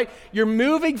 man, all right? You're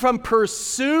moving from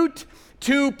pursuit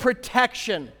to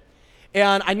protection.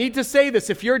 And I need to say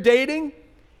this. If you're dating,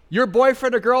 your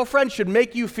boyfriend or girlfriend should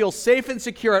make you feel safe and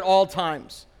secure at all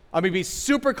times. I'm going to be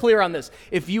super clear on this.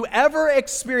 If you ever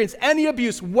experience any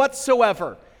abuse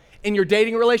whatsoever in your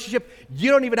dating relationship,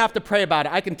 you don't even have to pray about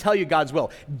it. I can tell you God's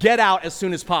will. Get out as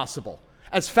soon as possible,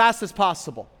 as fast as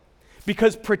possible.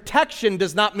 Because protection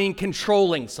does not mean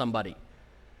controlling somebody.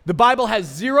 The Bible has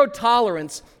zero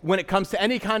tolerance when it comes to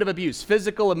any kind of abuse,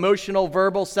 physical, emotional,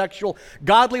 verbal, sexual.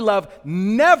 Godly love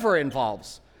never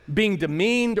involves being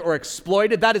demeaned or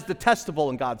exploited. That is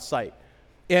detestable in God's sight.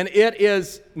 And it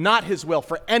is not his will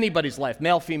for anybody's life,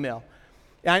 male, female.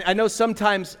 And I know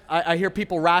sometimes I hear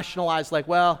people rationalize like,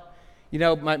 well, you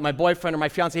know, my boyfriend or my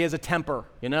fiance, he has a temper,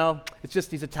 you know? It's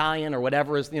just he's Italian or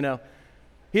whatever is, you know.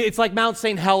 It's like Mount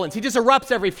St. Helens. He just erupts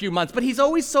every few months, but he's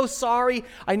always so sorry.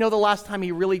 I know the last time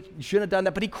he really shouldn't have done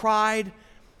that, but he cried.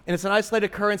 And it's an isolated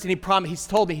occurrence, and he promised, he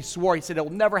told me, he swore, he said, it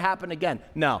will never happen again.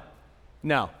 No.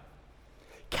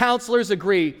 Counselors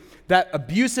agree that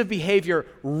abusive behavior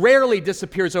rarely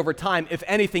disappears over time. If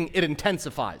anything, it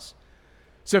intensifies.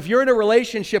 So if you're in a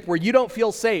relationship where you don't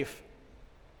feel safe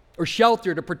or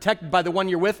sheltered or protected by the one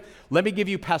you're with, let me give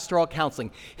you pastoral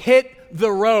counseling. Hit the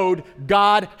road.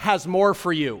 God has more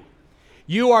for you.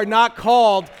 You are not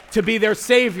called to be their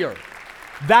savior.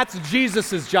 That's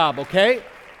Jesus' job, okay?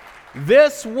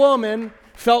 This woman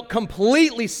felt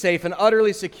completely safe and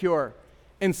utterly secure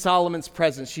in Solomon's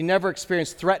presence. She never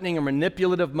experienced threatening or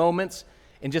manipulative moments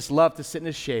and just loved to sit in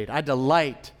his shade. I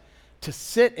delight to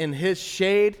sit in his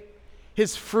shade.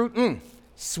 His fruit,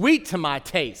 sweet to my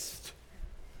taste.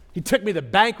 He took me to the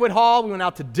banquet hall. We went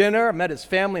out to dinner. I met his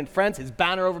family and friends. His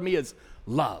banner over me is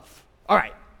love. All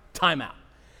right, time out.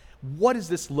 What does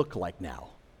this look like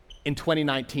now in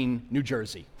 2019 New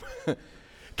Jersey?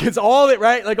 Because all that,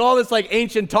 right? Like all this like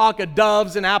ancient talk of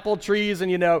doves and apple trees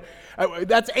and, you know,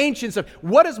 that's ancient stuff.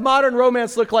 What does modern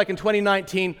romance look like in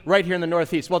 2019 right here in the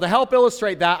Northeast? Well, to help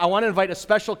illustrate that, I want to invite a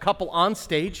special couple on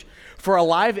stage for a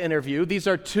live interview. These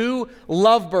are two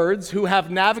lovebirds who have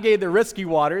navigated the risky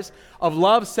waters of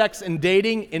love, sex, and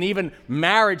dating, and even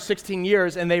marriage 16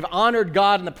 years, and they've honored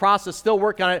God in the process, still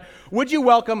working on it. Would you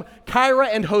welcome Kyra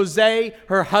and Jose,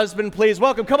 her husband, please?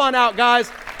 Welcome. Come on out,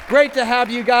 guys. Great to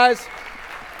have you guys.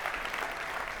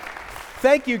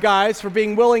 Thank you guys for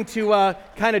being willing to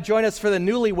kind of join us for the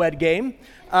newlywed game.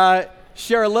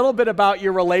 Share a little bit about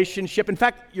your relationship. In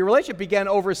fact, your relationship began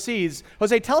overseas.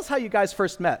 Jose, tell us how you guys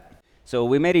first met. So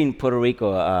we met in Puerto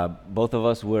Rico. Both of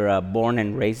us were born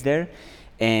and raised there.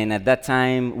 And at that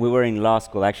time, we were in law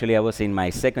school. Actually, I was in my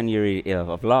second year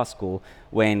of law school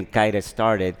when Kyra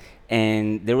started.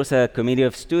 And there was a committee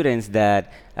of students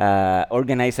that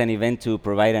organized an event to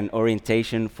provide an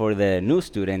orientation for the new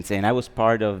students. And I was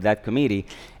part of that committee.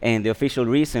 And the official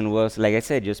reason was, like I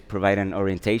said, just provide an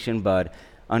orientation. But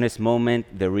honest moment,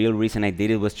 the real reason I did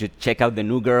it was to check out the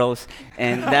new girls.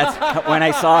 And that's when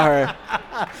I saw her.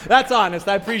 That's honest.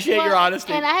 I appreciate your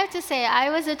honesty. And I have to say, I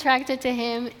was attracted to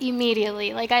him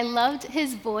immediately. Like, I loved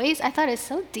his voice. I thought it's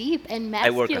so deep and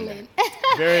masculine.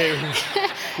 Very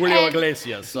Julio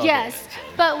Iglesias. Okay. Yes.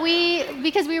 But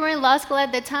because we were in law school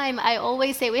at the time, I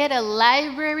always say we had a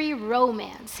library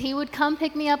romance. He would come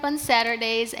pick me up on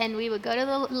Saturdays, and we would go to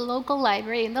the local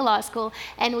library in the law school,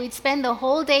 and we'd spend the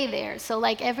whole day there. So,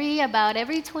 like, every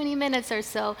 20 minutes or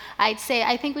so, I'd say,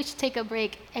 I think we should take a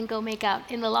break and go make out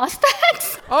in the law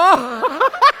stacks. Oh,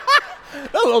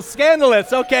 a little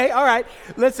scandalous. Okay, all right.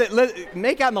 Let's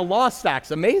make out in the law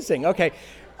stacks. Amazing. Okay.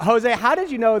 Jose, how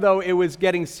did you know, though, it was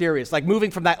getting serious? Like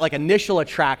moving from that like initial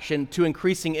attraction to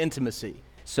increasing intimacy?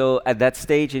 So at that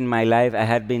stage in my life, I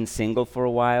had been single for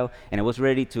a while, and I was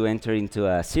ready to enter into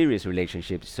a serious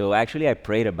relationship. So actually, I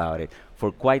prayed about it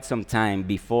for quite some time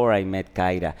before I met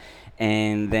Kyra.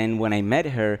 And then when I met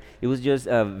her, it was just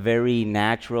a very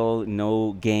natural,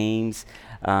 no games.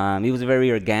 It was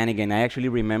very organic, and I actually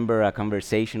remember a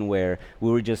conversation where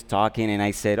we were just talking, and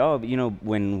I said, oh, you know,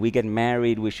 when we get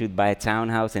married, we should buy a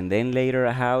townhouse and then later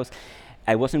a house.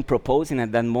 I wasn't proposing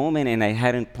at that moment, and I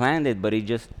hadn't planned it, but it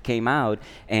just came out,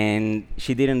 and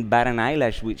she didn't bat an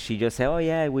eyelash. She just said, oh,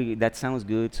 yeah, that sounds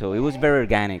good. So it was very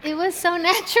organic. It was so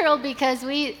natural because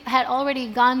we had already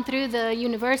gone through the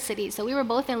university. So we were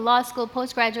both in law school,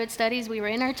 postgraduate studies. We were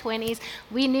in our 20s.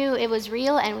 We knew it was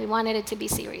real, and we wanted it to be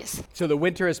serious. So the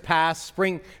winter has passed,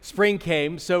 spring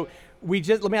came. So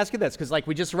let me ask you this, because like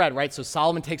we just read, right? So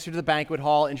Solomon takes her to the banquet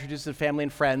hall, introduces the family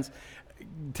and friends.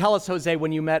 Tell us, Jose,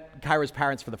 when you met Kyra's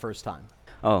parents for the first time.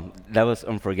 Oh, that was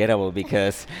unforgettable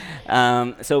because,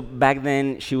 so back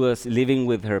then she was living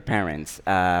with her parents.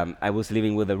 I was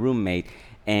living with a roommate,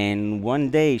 and one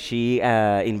day she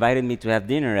invited me to have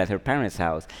dinner at her parents'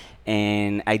 house.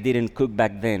 and I didn't cook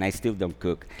back then. I still don't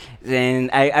cook.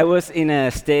 And I was in a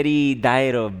steady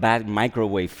diet of bad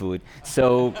microwave food.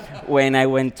 So when I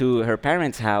went to her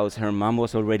parents' house, her mom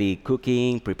was already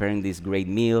cooking, preparing this great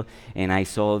meal, and I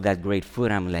saw that great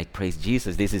food. I'm like, praise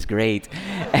Jesus, this is great.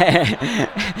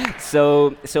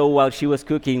 So while she was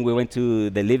cooking, we went to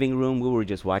the living room. We were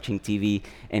just watching TV,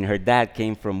 and her dad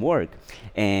came from work,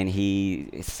 and he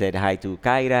said hi to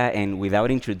Kaira, and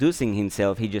without introducing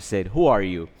himself, he just said, "Who are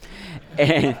you?"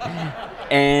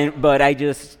 But I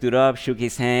just stood up, shook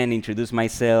his hand, introduced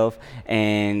myself,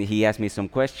 and he asked me some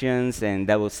questions, and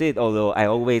that was it. Although I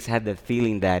always had the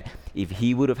feeling that if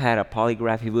he would have had a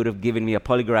polygraph, he would have given me a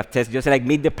polygraph test, just like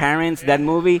Meet the Parents, that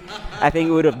movie. I think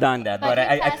he would have done that, but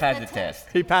I passed the test.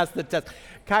 He passed the test.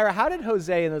 Kyra, how did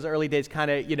Jose in those early days kind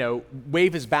of,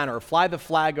 wave his banner or fly the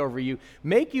flag over you,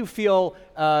 make you feel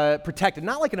protected,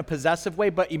 not like in a possessive way,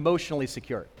 but emotionally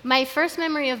secure? My first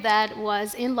memory of that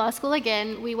was in law school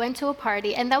again. We went to a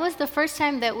party, and that was the first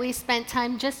time that we spent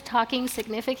time just talking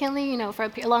significantly, for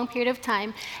a long period of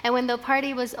time. And when the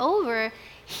party was over,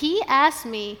 he asked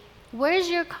me, "Where's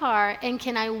your car, and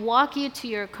can I walk you to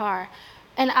your car?"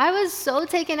 And I was so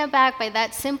taken aback by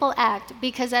that simple act,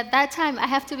 because at that time, I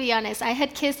have to be honest, I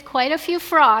had kissed quite a few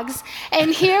frogs,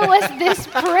 and here was this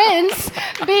prince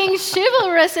being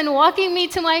chivalrous and walking me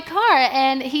to my car,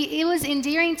 and it was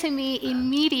endearing to me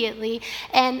immediately.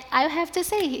 And I have to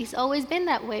say, he's always been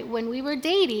that way. When we were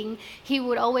dating, he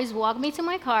would always walk me to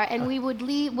my car, and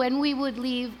when we would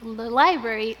leave the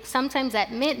library, sometimes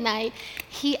at midnight,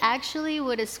 he actually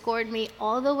would escort me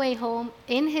all the way home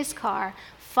in his car,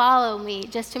 follow me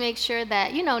just to make sure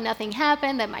that, nothing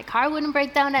happened, that my car wouldn't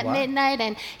break down at midnight,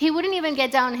 and he wouldn't even get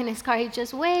down in his car. He'd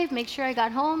just wave, make sure I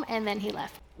got home, and then he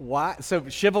left. What? So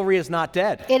chivalry is not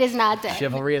dead. It is not dead.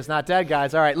 Chivalry is not dead,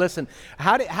 guys. All right, listen.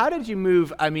 How did you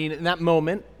move? I mean, in that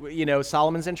moment,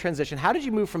 Solomon's in transition. How did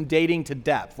you move from dating to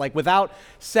depth? Like without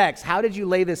sex, how did you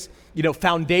lay this,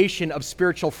 foundation of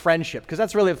spiritual friendship? Because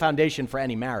that's really the foundation for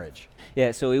any marriage.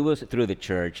 Yeah, so it was through the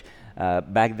church.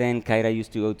 Back then, Kaira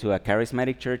used to go to a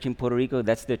charismatic church in Puerto Rico.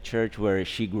 That's the church where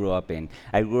she grew up in.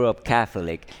 I grew up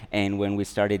Catholic, and when we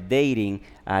started dating,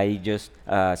 I just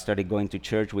started going to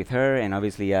church with her, and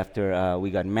obviously after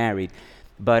we got married.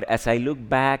 But as I look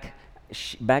back,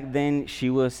 back then she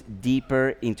was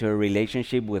deeper into a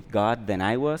relationship with God than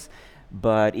I was.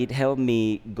 But it helped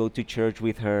me go to church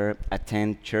with her,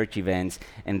 attend church events,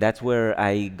 and that's where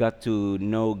I got to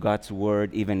know God's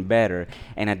word even better.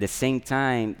 And at the same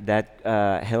time, that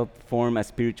helped form a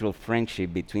spiritual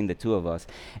friendship between the two of us.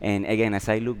 And again, as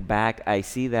I look back, I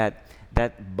see that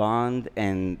bond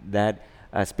and that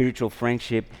spiritual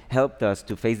friendship helped us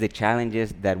to face the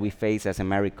challenges that we face as a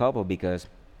married couple, because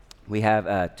we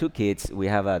have 2 kids. We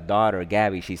have a daughter,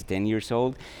 Gabby, she's 10 years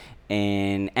old.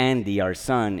 And Andy, our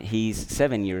son, he's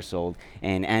 7 years old,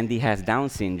 and Andy has Down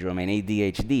syndrome and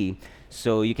ADHD.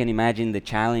 So you can imagine the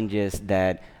challenges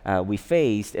that we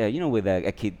faced, with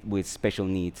a kid with special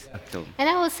needs. So. And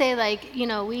I will say,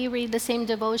 we read the same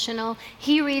devotional.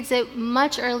 He reads it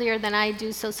much earlier than I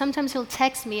do, so sometimes he'll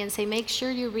text me and say, make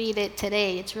sure you read it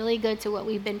today. It's really good to what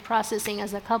we've been processing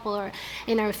as a couple or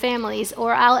in our families.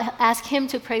 Or I'll ask him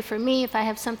to pray for me if I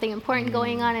have something important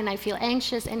going on and I feel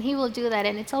anxious, and he will do that.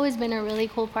 And it's always been a really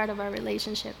cool part of our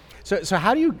relationship. So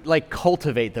how do you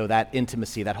cultivate though that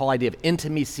intimacy, that whole idea of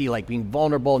intimacy, like being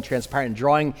vulnerable and transparent and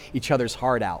drawing each other's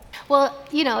heart out? Well,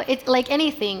 it's like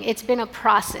anything, it's been a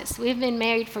process. We've been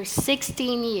married for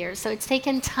 16 years, so it's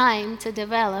taken time to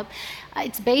develop.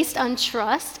 It's based on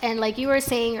trust, and like you were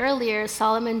saying earlier,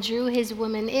 Solomon drew his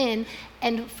woman in,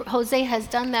 and Jose has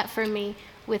done that for me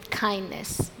with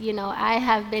kindness. I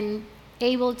have been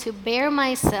able to bear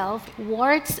myself,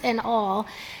 warts and all.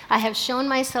 I have shown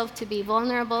myself to be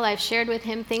vulnerable. I've shared with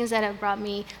him things that have brought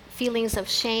me feelings of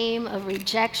shame, of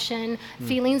rejection,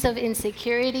 feelings of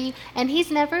insecurity, and he's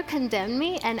never condemned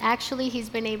me, and actually he's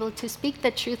been able to speak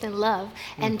the truth in love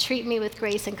and treat me with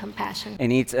grace and compassion.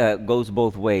 And it goes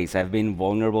both ways. I've been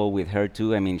vulnerable with her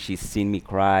too. I mean, she's seen me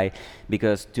cry,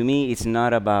 because to me it's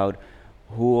not about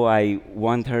who I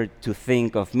want her to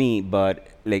think of me, but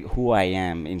who I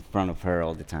am in front of her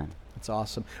all the time. That's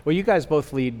awesome. Well, you guys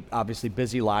both lead obviously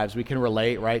busy lives. We can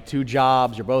relate, right? 2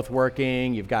 jobs, you're both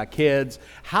working, you've got kids.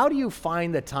 How do you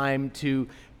find the time to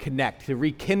connect, to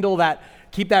rekindle that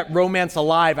keep that romance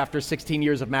alive after 16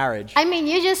 years of marriage? I mean,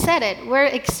 you just said it. We're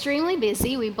extremely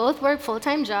busy. We both work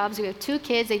full-time jobs. We have 2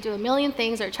 kids. They do a million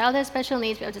things. Our child has special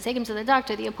needs. We have to take him to the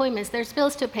doctor, the appointments. There's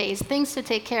bills to pay, things to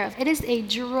take care of. It is a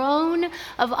drone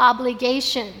of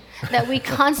obligation that we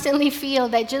constantly feel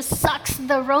that just sucks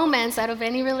the romance out of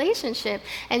any relationship.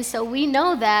 And so we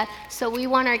know that, so we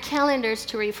want our calendars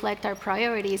to reflect our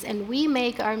priorities, and we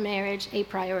make our marriage a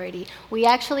priority. We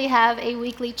actually have a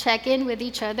weekly check-in with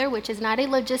each other, which is not a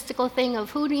logistical thing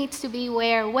of who needs to be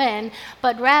where, when,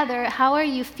 but rather, how are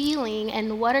you feeling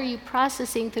and what are you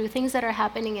processing through things that are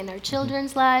happening in our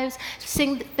children's lives,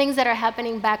 things that are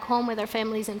happening back home with our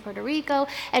families in Puerto Rico.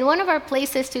 And one of our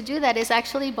places to do that is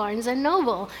actually Barnes &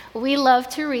 Noble. We love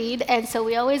to read, and so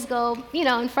we always go,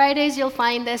 on Fridays you'll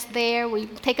find us there. We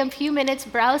take a few minutes,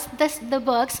 browse the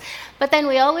books, but then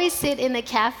we always sit in the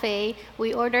cafe.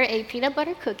 We order a peanut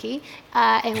butter cookie,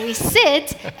 and we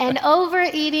sit, and over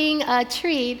eating a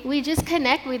treat, we just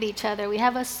connect with each other. We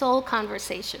have a soul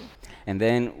conversation. And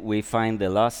then we find the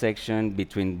lost section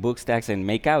between book stacks and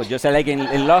make out, just like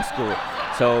in law school.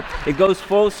 So it goes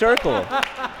full circle.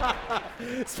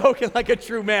 Spoken like a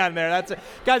true man there. That's it.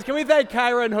 Guys, can we thank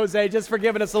Kyra and Jose just for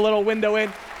giving us a little window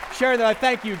in, sharing that?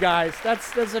 Thank you, guys.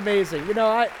 That's amazing.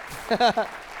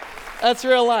 That's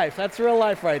real life. That's real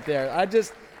life right there.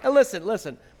 And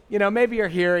listen. Maybe you're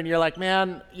here and you're like,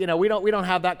 man, we don't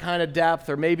have that kind of depth,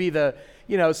 or maybe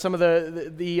some of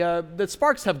the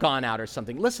sparks have gone out or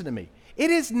something. Listen to me. It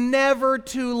is never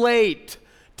too late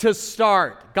to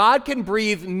start. God can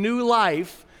breathe new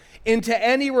life into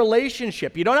any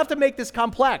relationship. You don't have to make this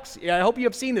complex. I hope you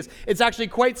have seen this. It's actually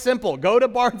quite simple. Go to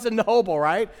Barnes & Noble,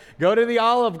 right? Go to the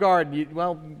Olive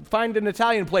Garden. Find an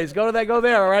Italian place. Go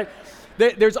there, all right?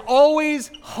 There's always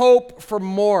hope for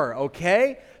more,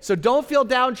 okay? So don't feel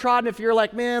downtrodden if you're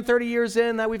like, man, 30 years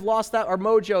in, that we've lost our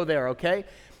mojo there, okay?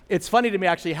 It's funny to me,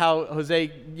 actually, how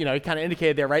Jose, he kind of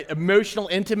indicated there, right? Emotional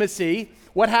intimacy.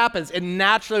 What happens? It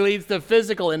naturally leads to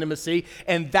physical intimacy,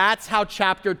 and that's how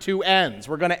chapter 2 ends.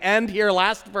 We're going to end here,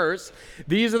 last verse.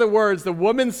 These are the words the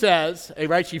woman says,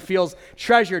 right? She feels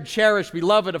treasured, cherished,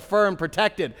 beloved, affirmed,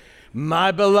 protected.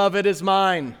 My beloved is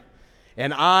mine,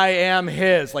 and I am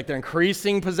his. Like they're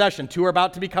increasing possession. 2 are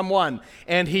about to become 1.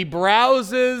 And he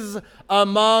browses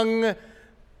among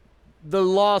the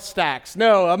law stacks.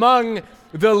 No, among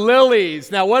the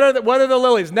lilies. Now, what are the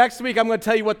lilies? Next week, I'm going to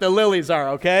tell you what the lilies are,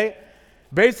 okay?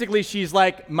 Basically, she's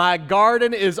like, my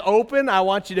garden is open. I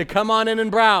want you to come on in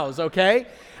and browse, okay?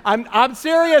 I'm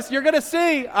serious. You're going to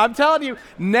see. I'm telling you.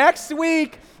 Next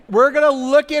week, we're going to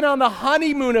look in on the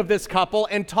honeymoon of this couple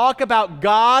and talk about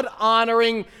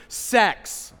God-honoring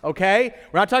sex, okay?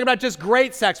 We're not talking about just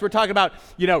great sex. We're talking about,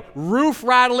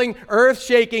 roof-rattling,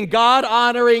 earth-shaking,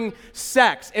 God-honoring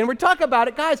sex. And we're talking about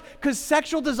it, guys, because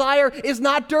sexual desire is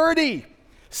not dirty.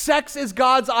 Sex is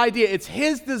God's idea. It's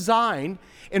his design.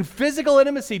 And physical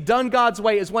intimacy done God's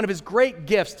way is one of his great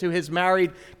gifts to his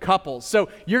married couples. So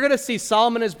you're going to see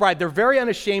Solomon and his bride. They're very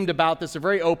unashamed about this. They're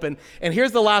very open. And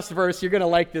here's the last verse. You're going to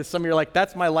like this. Some of you are like,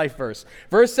 that's my life verse.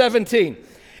 Verse 17.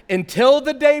 Until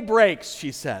the day breaks,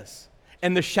 she says,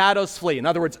 and the shadows flee. In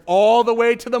other words, all the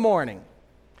way to the morning.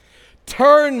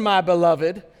 Turn, my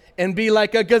beloved, and be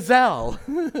like a gazelle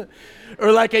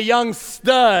or like a young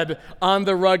stud on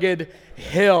the rugged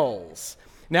hills.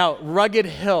 Now, rugged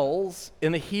hills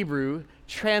in the Hebrew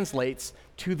translates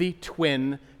to the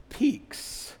twin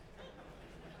peaks.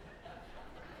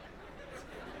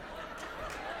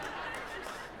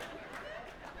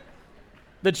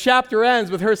 The chapter ends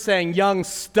with her saying, young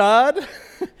stud,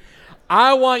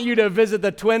 I want you to visit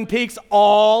the Twin Peaks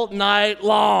all night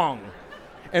long.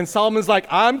 And Solomon's like,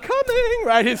 I'm coming,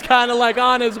 right? He's kind of like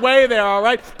on his way there, all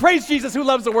right? Praise Jesus who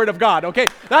loves the word of God, okay?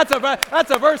 That's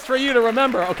a verse for you to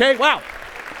remember, okay? Wow.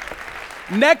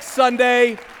 Next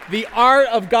Sunday, the art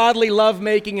of godly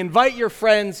lovemaking. Invite your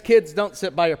friends. Kids, don't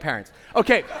sit by your parents.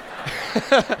 Okay.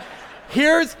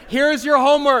 Here's your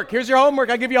homework. Here's your homework.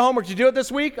 I give you homework. Did you do it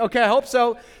this week? Okay, I hope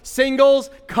so. Singles,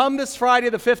 come this Friday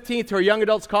the 15th to our Young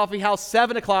Adults Coffee House,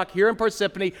 7 o'clock here in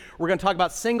Parsippany. We're going to talk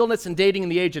about singleness and dating in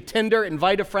the age of Tinder.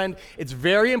 Invite a friend. It's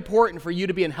very important for you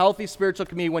to be in healthy spiritual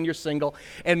community when you're single.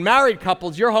 And married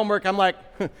couples, your homework, I'm like,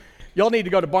 y'all need to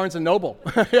go to Barnes & Noble.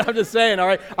 I'm just saying, all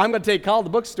right? I'm going to take call to the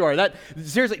bookstore.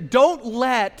 Seriously, don't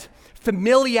let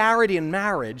familiarity in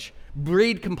marriage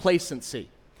breed complacency.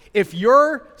 If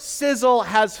your sizzle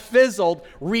has fizzled,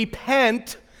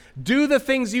 repent. Do the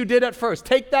things you did at first.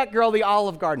 Take that girl to the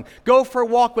Olive Garden. Go for a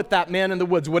walk with that man in the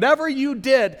woods. Whatever you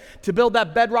did to build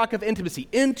that bedrock of intimacy.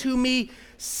 Into me,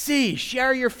 see.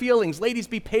 Share your feelings. Ladies,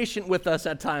 be patient with us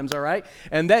at times, all right?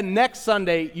 And then next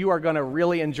Sunday, you are going to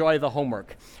really enjoy the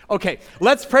homework. Okay,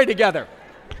 let's pray together.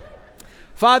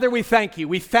 Father, we thank you.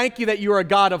 We thank you that you are a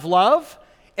God of love.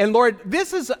 And Lord,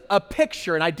 this is a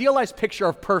picture, an idealized picture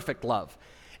of perfect love.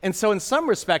 And so in some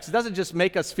respects, it doesn't just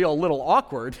make us feel a little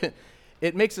awkward.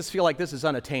 It makes us feel like this is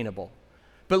unattainable.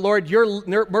 But Lord, your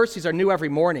mercies are new every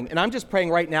morning. And I'm just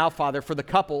praying right now, Father, for the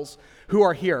couples who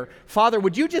are here. Father,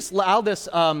 would you just allow this,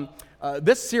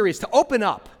 this series to open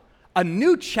up a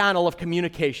new channel of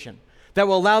communication that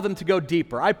will allow them to go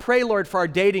deeper. I pray, Lord, for our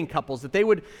dating couples, that they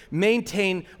would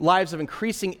maintain lives of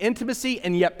increasing intimacy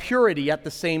and yet purity at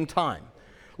the same time.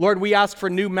 Lord, we ask for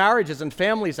new marriages and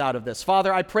families out of this.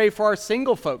 Father, I pray for our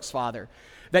single folks, Father,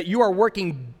 that you are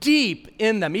working deep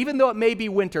in them. Even though it may be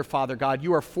winter, Father God,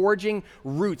 you are forging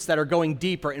roots that are going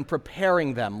deeper and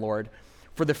preparing them, Lord,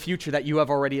 for the future that you have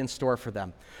already in store for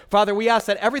them. Father, we ask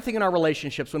that everything in our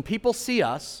relationships, when people see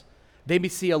us, they may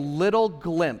see a little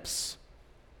glimpse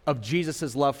of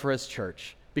Jesus' love for his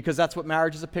church, because that's what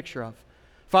marriage is a picture of.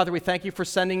 Father, we thank you for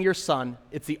sending your Son.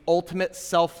 It's the ultimate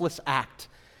selfless act,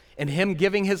 and him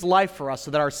giving his life for us so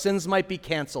that our sins might be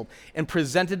canceled and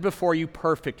presented before you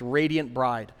perfect, radiant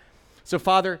bride. So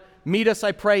Father, meet us,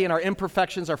 I pray, in our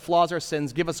imperfections, our flaws, our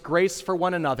sins. Give us grace for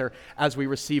one another as we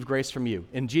receive grace from you.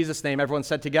 In Jesus' name, everyone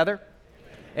said together,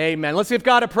 Amen. Let's give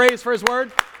God a praise for his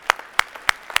word.